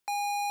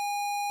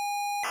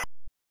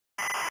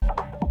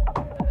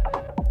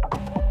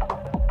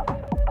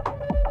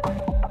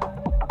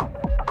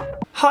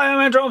Hi,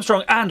 I'm Andrew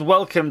Armstrong and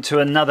welcome to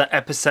another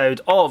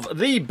episode of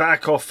the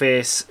Back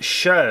Office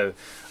Show.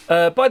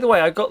 By the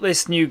way, I got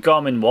this new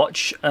Garmin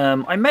watch.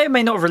 I may or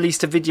may not have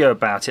released a video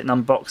about it,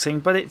 an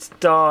unboxing, but it's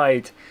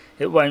died.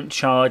 It won't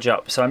charge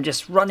up, so I'm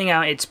just running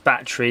out its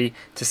battery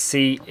to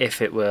see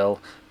if it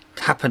will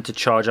happen to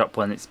charge up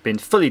when it's been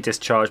fully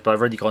discharged, but I've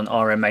already got an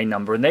RMA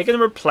number and they're going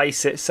to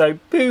replace it, so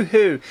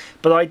boo-hoo.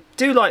 But I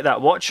do like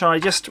that watch. I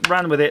just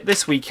ran with it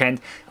this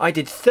weekend. I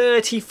did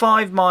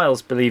 35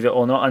 miles, believe it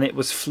or not, and it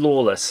was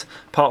flawless,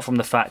 apart from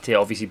the fact it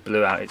obviously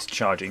blew out its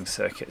charging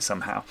circuit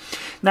somehow.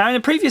 Now, in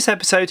a previous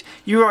episode,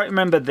 you might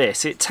remember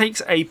this. It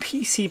takes a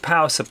PC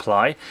power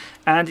supply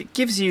and it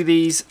gives you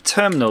these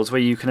terminals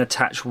where you can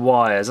attach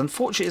wires.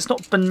 Unfortunately, it's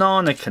not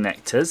banana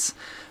connectors,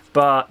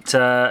 but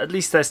at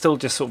least they're still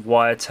just sort of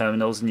wire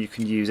terminals and you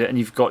can use it. And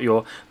you've got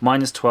your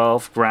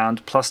 -12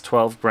 ground,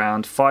 +12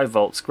 ground, 5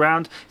 volts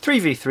ground,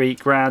 3v3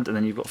 ground, and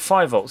then you've got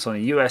 5 volts on a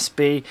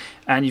USB,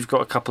 and you've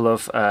got a couple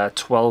of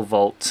 12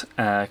 volt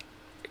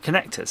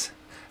connectors,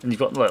 and you've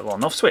got the little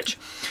on off switch.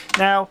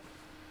 Now,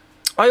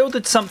 I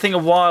ordered something a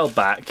while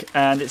back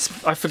and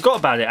I forgot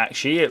about it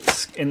actually.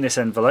 It's in this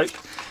envelope.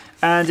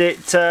 And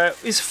it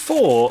is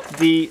for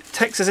the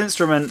Texas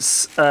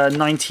Instruments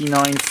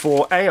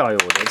 994A I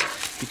ordered,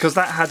 because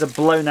that had a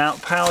blown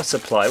out power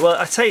supply. Well,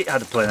 I say it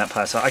had a blown out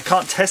power supply. I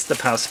can't test the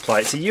power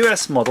supply. It's a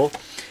US model,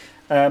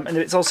 and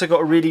it's also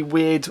got a really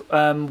weird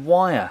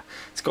wire.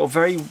 It's got a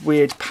very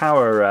weird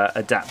power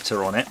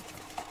adapter on it.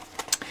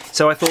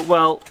 So I thought,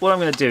 well, what I'm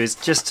going to do is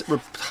just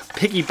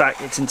piggyback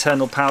its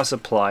internal power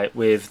supply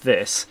with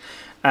this,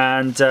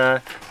 and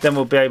then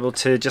we'll be able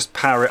to just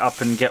power it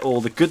up and get all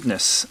the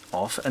goodness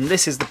off. And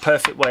this is the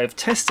perfect way of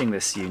testing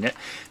this unit.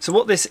 So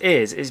what this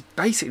is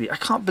basically, I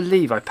can't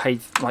believe I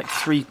paid like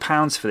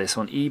 £3 for this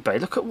on eBay.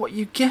 Look at what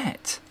you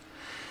get.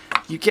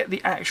 You get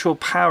the actual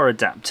power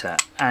adapter,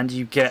 and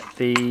you get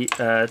the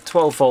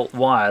 12 volt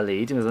wire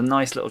lead with a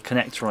nice little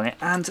connector on it,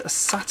 and a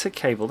SATA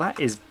cable. That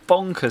is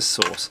bonkers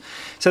sauce.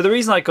 So the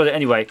reason I got it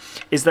anyway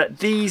is that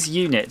these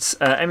units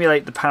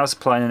emulate the power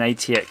supply in an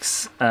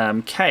ATX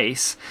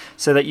case,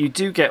 so that you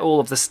do get all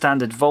of the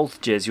standard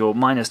voltages, your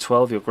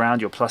 -12, your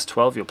ground, your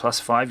 +12, your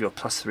 +5, your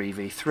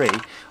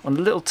 +3v3 on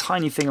a little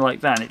tiny thing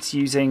like that. And it's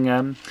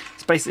using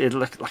it's basically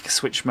like a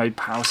switch mode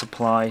power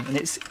supply, and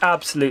it's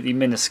absolutely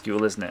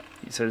minuscule, isn't it?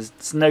 So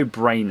it's no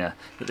brainer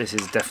that this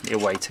is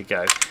definitely a way to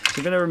go. So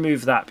I'm going to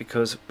remove that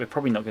because we're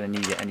probably not going to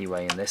need it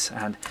anyway in this.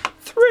 And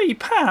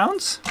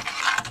 £3.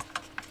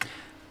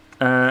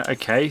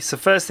 Okay, so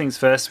first things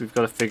first, we've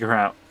got to figure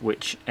out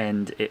which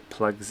end it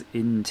plugs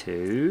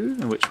into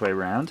and which way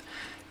around.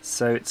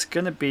 So it's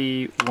going to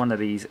be one of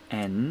these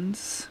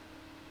ends.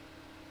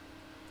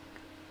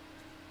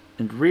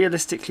 And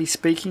realistically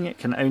speaking, it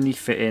can only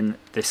fit in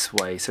this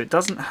way. So it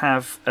doesn't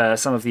have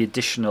some of the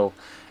additional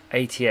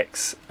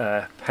ATX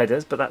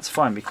headers, but that's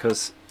fine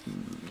because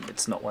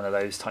it's not one of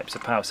those types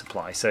of power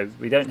supply. So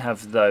we don't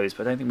have those,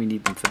 but I don't think we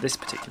need them for this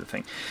particular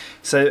thing.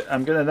 So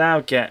I'm going to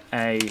now get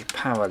a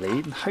power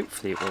lead, and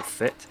hopefully it will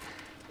fit.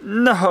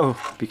 No,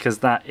 because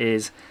that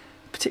is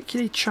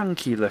particularly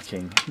chunky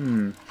looking.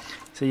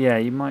 So yeah,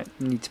 you might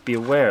need to be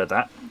aware of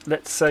that.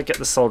 Let's get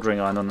the soldering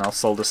iron on, and I'll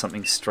solder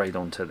something straight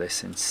onto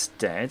this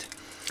instead.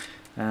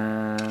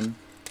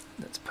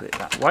 Let's put it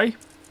that way.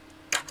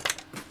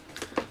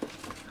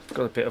 I've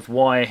got a bit of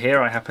wire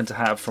here I happen to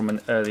have from an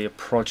earlier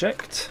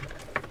project,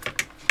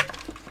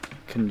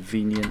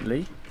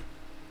 conveniently.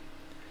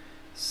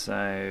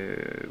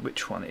 So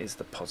which one is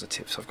the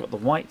positive? So I've got the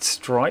white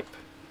stripe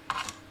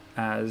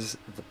as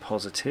the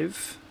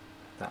positive,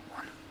 that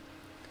one.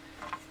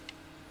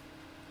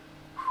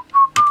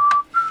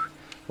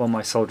 While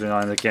my soldering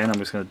iron again, I'm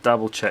just going to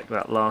double check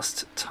that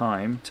last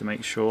time to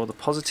make sure the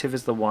positive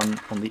is the one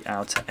on the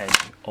outer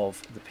edge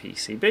of the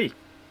PCB.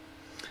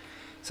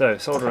 So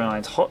soldering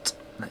iron's hot.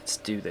 Let's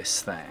do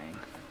this thing.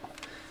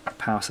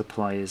 Power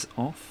supply is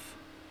off.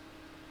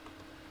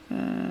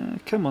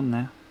 Come on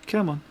now,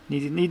 come on.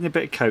 Needing a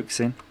bit of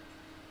coaxing.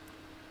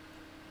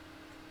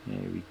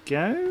 There we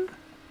go.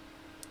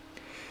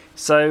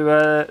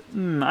 So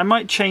I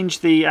might change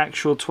the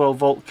actual 12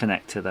 volt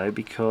connector though,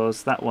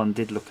 because that one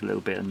did look a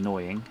little bit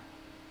annoying.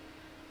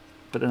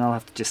 But then I'll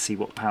have to just see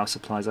what power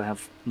supplies I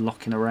have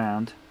locking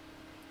around.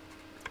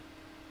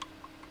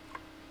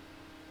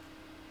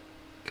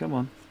 Come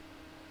on.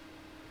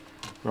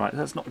 Right,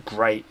 that's not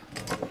great.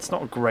 It's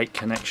not a great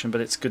connection,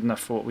 but it's good enough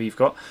for what we've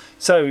got.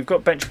 So we've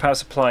got bench power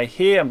supply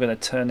here. I'm going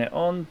to turn it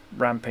on,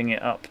 ramping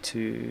it up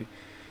to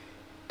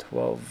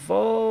 12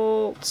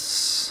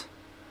 volts.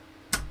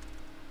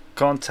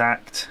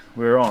 Contact,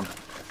 we're on.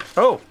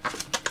 Oh,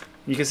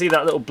 you can see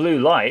that little blue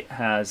light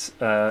has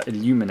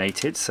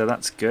illuminated, so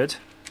that's good.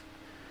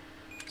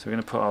 So we're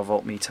going to put our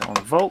voltmeter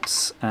on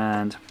volts,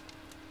 and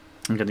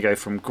I'm going to go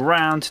from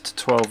ground to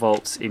 12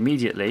 volts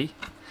immediately.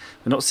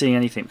 We're not seeing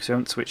anything because we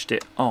haven't switched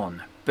it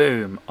on.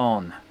 Boom,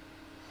 on.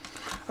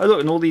 Oh look,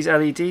 and all these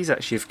LEDs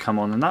actually have come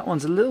on, and that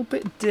one's a little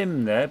bit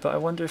dim there, but I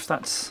wonder if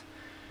that's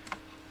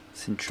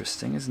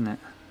interesting, isn't it?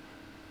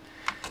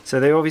 So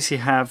they obviously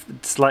have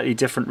slightly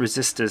different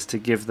resistors to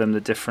give them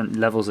the different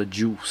levels of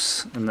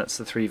juice, and that's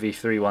the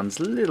 3v3 ones,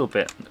 a little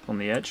bit on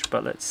the edge,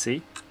 but let's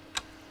see.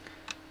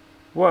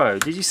 Whoa,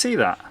 did you see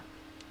that?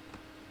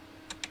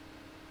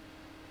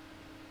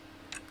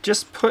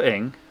 Just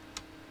putting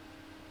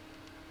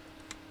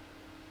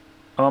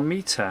our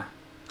meter.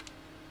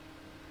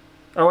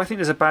 Oh, I think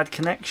there's a bad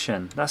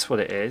connection. That's what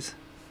it is.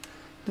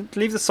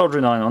 Leave the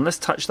soldering iron on. Let's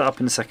touch that up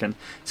in a second.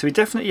 So we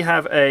definitely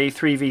have a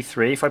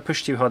 3v3. If I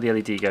push too hard, the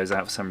LED goes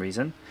out for some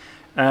reason.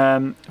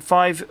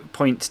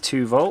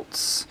 5.2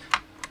 volts.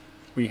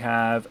 We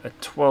have a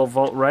 12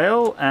 volt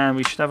rail, and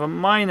we should have a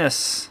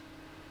minus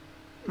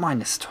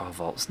 12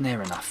 volts,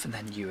 near enough, and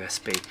then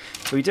USB.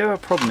 So we do have a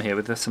problem here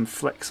with some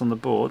flex on the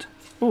board.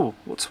 Oh,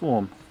 what's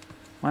warm?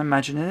 Am I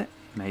imagining it?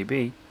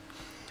 Maybe.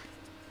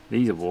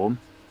 These are warm.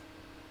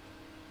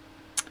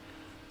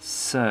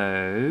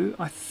 So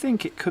I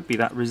think it could be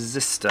that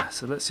resistor.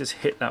 So let's just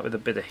hit that with a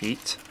bit of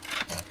heat.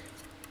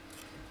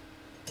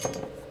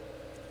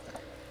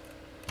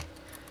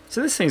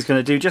 So this thing's going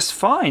to do just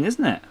fine,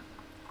 isn't it?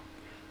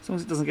 As long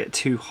as it doesn't get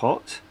too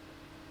hot.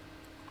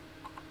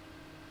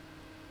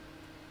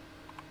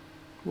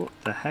 What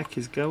the heck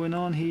is going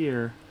on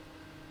here?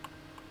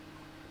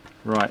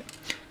 Right,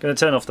 going to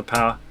turn off the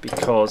power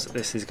because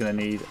this is going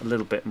to need a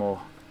little bit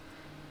more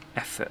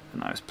effort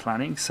than I was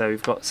planning. So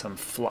we've got some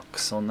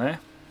flux on there.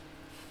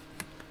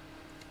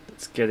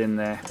 Let's get in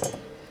there.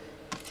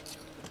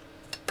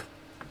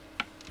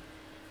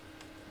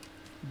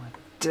 My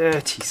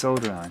dirty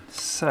soldering iron,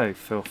 so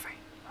filthy.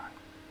 Right.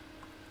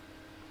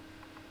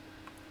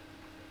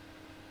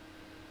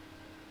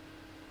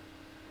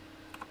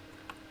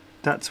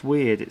 That's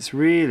weird, it's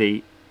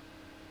really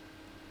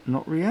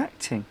not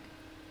reacting.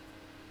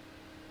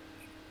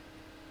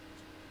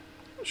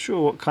 Not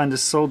sure what kind of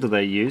solder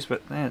they use,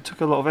 but yeah, it took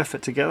a lot of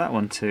effort to get that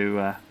one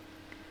to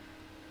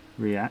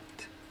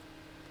react.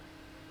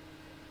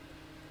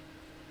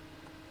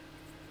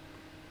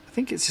 I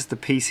think it's just the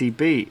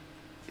PCB.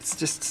 It's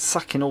just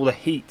sucking all the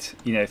heat,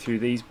 you know, through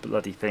these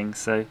bloody things.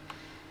 So,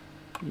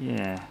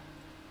 yeah.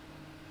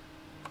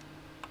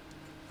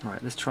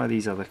 Right, let's try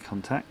these other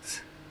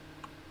contacts.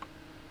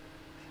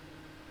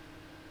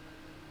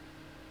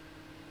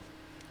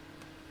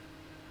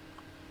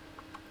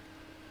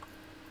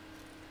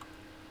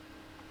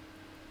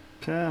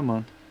 Come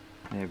on.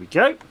 There we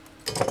go.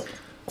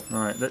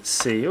 Right, let's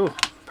see. Oh,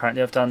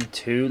 apparently I've done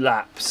 2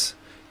 laps.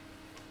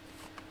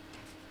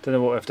 Don't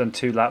know what I've done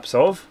 2 laps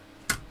of.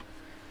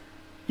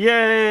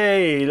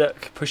 Yay!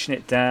 Look, pushing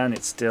it down,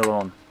 it's still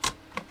on.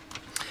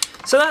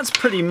 So that's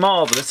pretty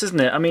marvellous, isn't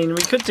it? I mean,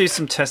 we could do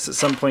some tests at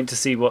some point to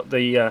see what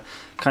the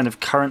kind of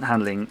current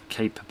handling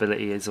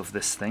capability is of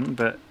this thing,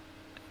 but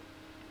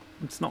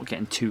it's not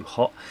getting too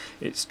hot.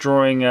 It's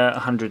drawing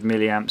 100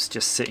 milliamps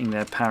just sitting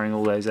there powering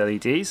all those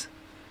LEDs.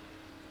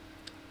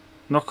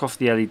 Knock off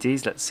the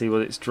LEDs, let's see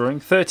what it's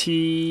drawing.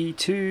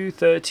 32,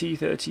 30,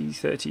 30,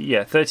 30,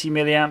 yeah, 30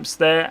 milliamps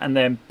there, and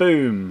then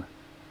boom!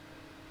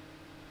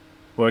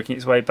 Working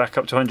its way back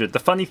up to 100. The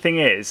funny thing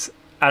is,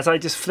 as I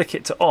just flick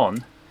it to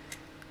on,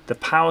 the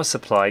power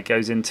supply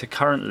goes into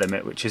current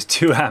limit, which is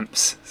 2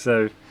 amps,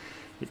 so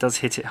it does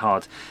hit it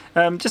hard.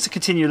 Just to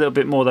continue a little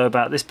bit more though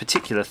about this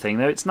particular thing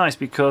though, it's nice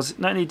because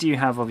not only do you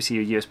have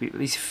obviously your USB, but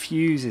these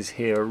fuses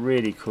here are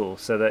really cool,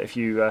 so that if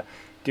you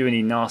do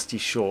any nasty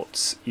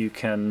shorts you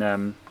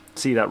can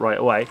see that right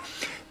away.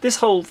 This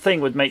whole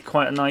thing would make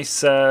quite a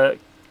nice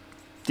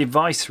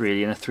device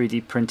really in a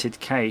 3D printed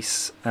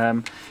case.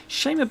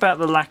 Shame about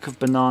the lack of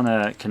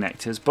banana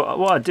connectors, but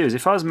what I'd do is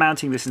if I was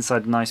mounting this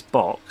inside a nice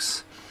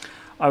box,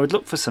 I would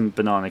look for some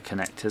banana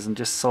connectors and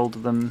just solder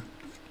them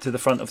to the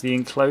front of the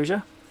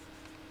enclosure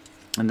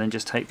and then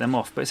just take them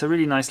off. But it's a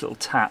really nice little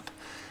tap,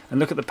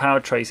 and look at the power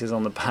traces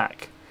on the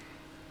back.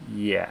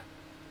 Yeah,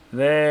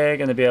 they're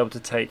going to be able to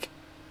take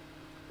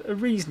a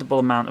reasonable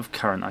amount of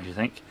current, I should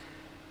think.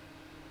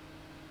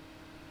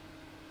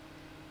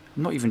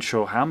 I'm not even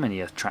sure how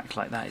many a track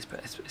like that is, but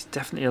it's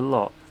definitely a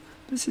lot.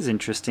 This is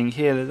interesting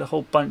here. There's a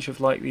whole bunch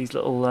of like these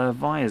little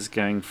wires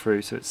going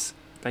through, so it's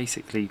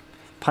basically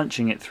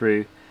punching it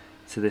through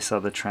to this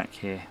other track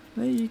here.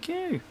 There you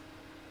go.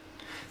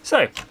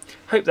 So,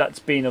 hope that's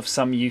been of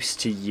some use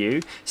to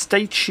you.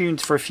 Stay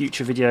tuned for a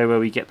future video where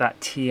we get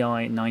that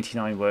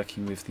TI-99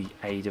 working with the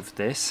aid of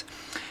this.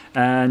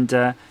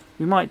 And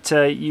we might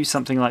use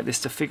something like this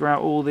to figure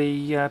out all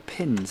the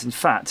pins. In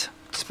fact,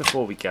 just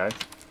before we go,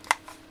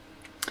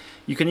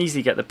 you can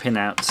easily get the pin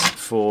outs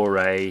for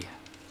a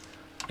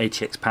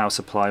ATX power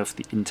supply off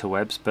the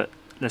interwebs, but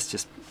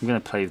I'm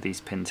going to play with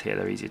these pins here,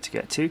 they're easier to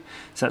get to.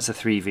 So that's a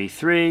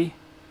 3v3,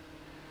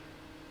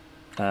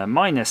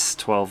 minus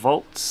 12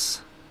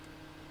 volts,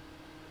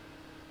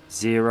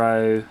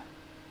 0,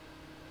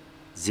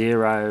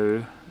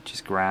 0, which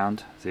is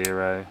ground,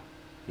 0,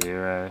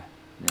 0,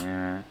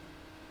 0.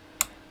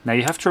 Now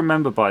you have to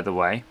remember, by the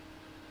way,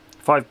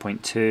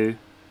 5.2,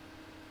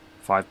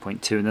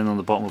 5.2, and then on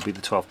the bottom will be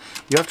the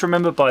 12. You have to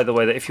remember, by the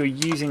way, that if you're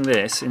using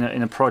this in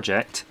a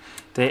project,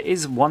 there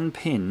is one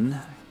pin,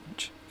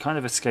 which kind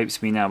of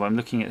escapes me now, but I'm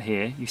looking at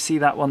here. You see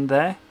that one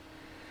there?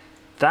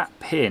 that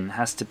pin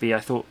has to be, I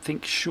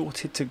think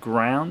shorted to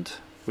ground,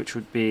 which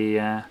would be,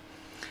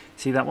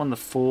 see that one, the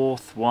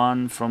fourth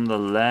one from the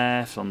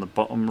left on the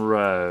bottom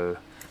row.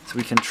 So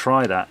we can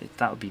try that.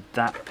 That would be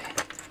that pin.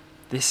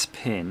 This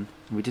pin,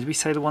 did we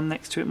say the one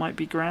next to it might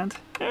be ground?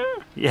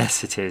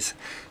 Yes, it is.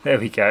 There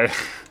we go.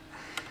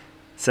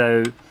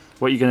 So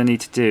what you're going to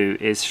need to do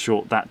is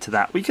short that to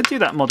that. We could do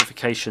that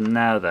modification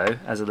now though,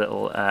 as a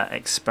little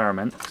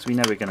experiment, because we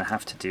know we're going to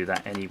have to do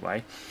that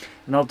anyway.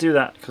 And I'll do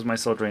that because my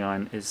soldering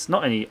iron is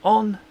not only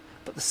on,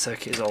 but the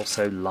circuit is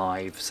also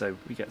live. So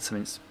we get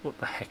some, what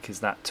the heck is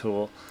that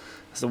tool?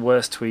 That's the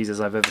worst tweezers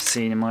I've ever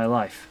seen in my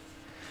life.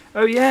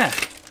 Oh yeah,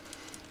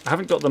 I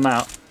haven't got them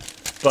out,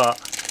 but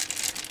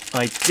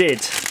I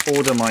did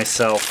order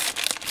myself,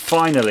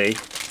 finally,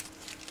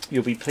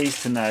 you'll be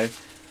pleased to know,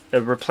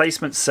 a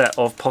replacement set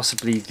of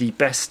possibly the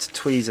best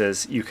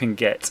tweezers you can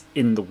get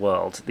in the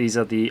world. These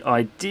are the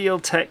Ideal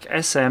Tech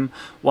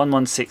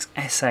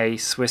SM116SA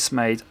Swiss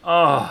made.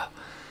 Oh,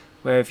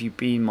 where have you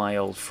been, my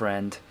old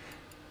friend?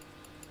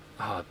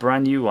 Oh,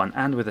 brand new one,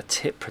 and with a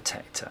tip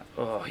protector.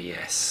 Oh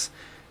yes.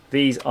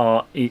 These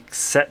are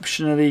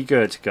exceptionally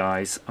good,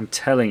 guys. I'm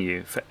telling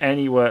you, for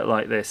any work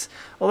like this.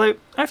 Although,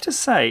 I have to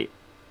say,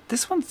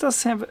 this one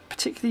does have a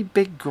particularly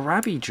big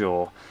grabby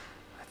jaw.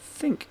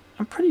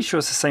 I'm pretty sure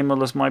it's the same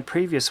model as my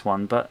previous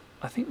one, but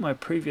I think my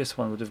previous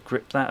one would have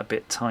gripped that a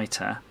bit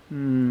tighter.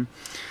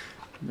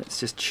 Let's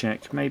just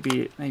check.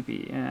 Maybe,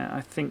 yeah,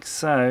 I think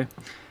so.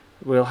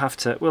 We'll have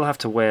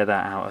to wear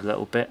that out a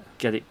little bit,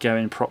 get it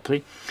going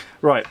properly.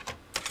 Right.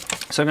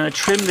 So I'm going to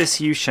trim this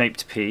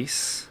U-shaped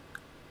piece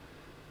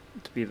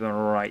to be the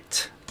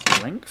right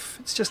length.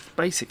 It's just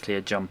basically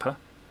a jumper,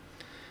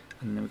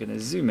 and then we're going to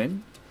zoom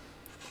in.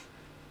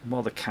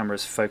 While the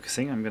camera's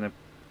focusing, I'm going to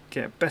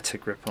get a better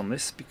grip on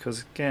this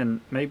because,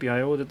 again, maybe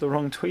I ordered the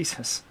wrong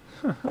tweezers.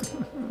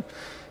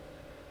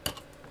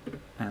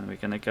 And we're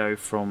going to go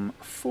from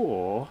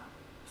 4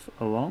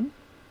 along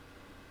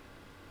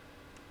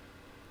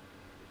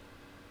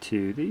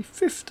to the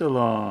 5th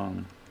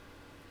along.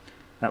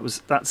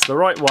 That's the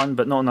right one,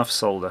 but not enough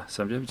solder.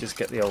 So let me just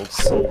get the old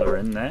solder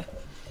in there.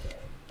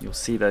 You'll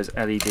see those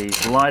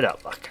LEDs light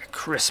up like a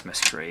Christmas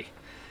tree.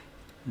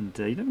 And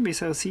you don't be able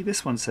to see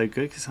this one so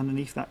good because it's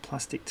underneath that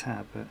plastic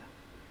tab, but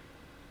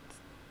it's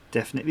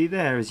definitely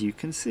there, as you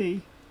can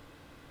see.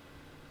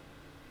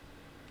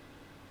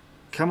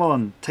 Come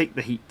on, take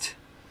the heat.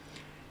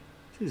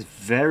 This is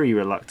very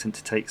reluctant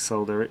to take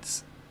solder.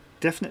 It's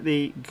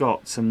definitely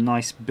got some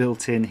nice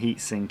built-in heat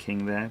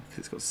sinking there because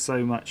it's got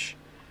so much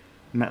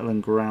metal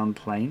and ground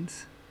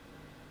planes.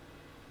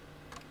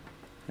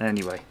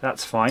 Anyway,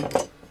 that's fine.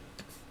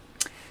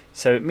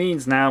 So it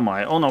means now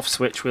my on-off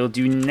switch will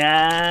do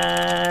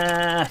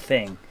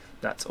nothing.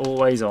 That's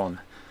always on,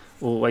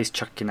 always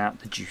chucking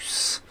out the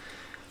juice.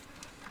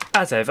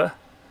 As ever,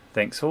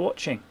 thanks for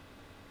watching.